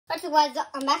What's up guys,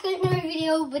 I'm back with another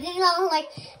video, but this is not like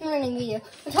a learning video.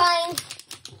 We're trying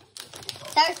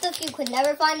that stuff you could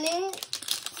never find in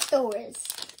stores.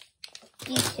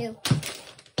 These two.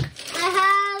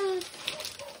 I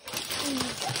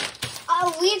have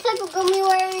a weird type of gummy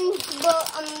worms,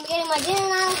 but I'm getting my dinner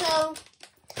now, so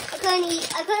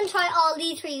I couldn't try all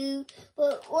these for you,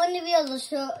 but one of you will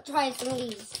try some of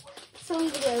these. Some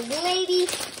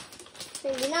videos,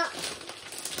 maybe not.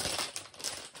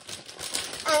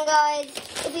 And guys,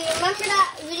 if you remember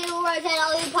that video where I said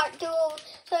I'll do part 2 of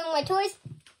showing my toys,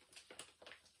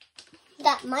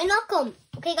 that might not come.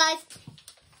 Okay guys?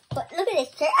 But look at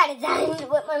this shirt I designed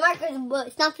with my markers, but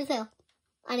it's not for sale.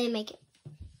 I didn't make it.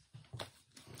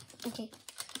 Okay.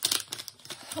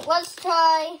 Let's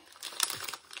try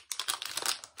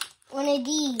one of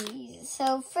these.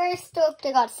 So first up,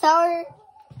 they got sour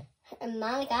and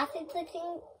malic acid, I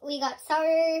think. We got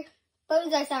sour,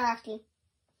 both are sour actually.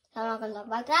 So I'm not going to talk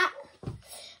about that.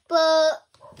 But,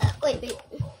 wait.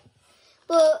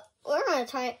 But we're going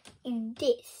to try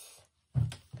this.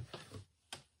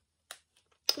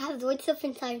 It has white stuff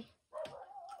inside.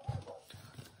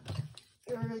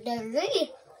 They're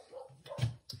really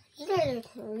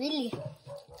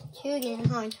chewy and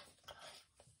hard.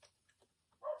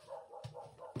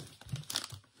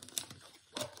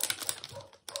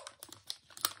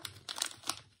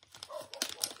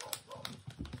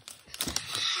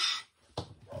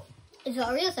 It's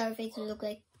what real sour faces look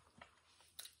like.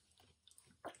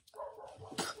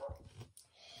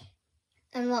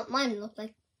 And what mine look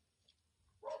like.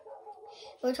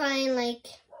 We're trying if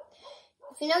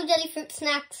you know jelly fruit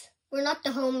snacks, we're not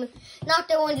the ones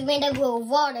made out of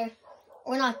water.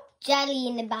 We're not jelly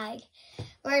in the bag.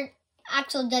 We're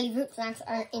actual jelly fruit snacks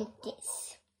are in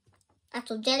this.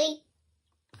 Actual jelly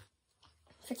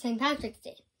for St. Patrick's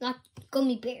Day. Not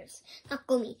gummy bears. Not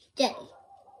gummy, jelly.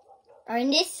 Are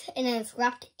in this, and then it's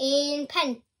wrapped in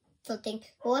pen something.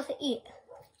 We'll have to eat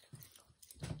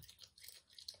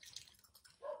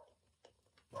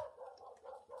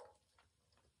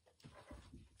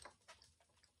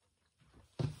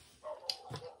it.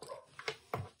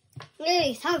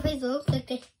 Really, sour face looks like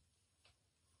this.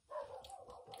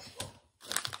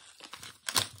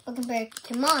 But compared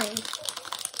to mine.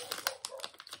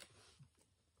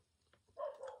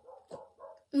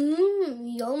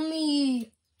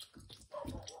 Yummy.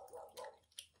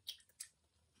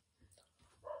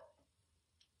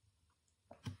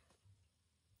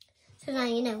 So now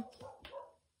you know,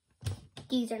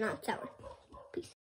 these are not sour.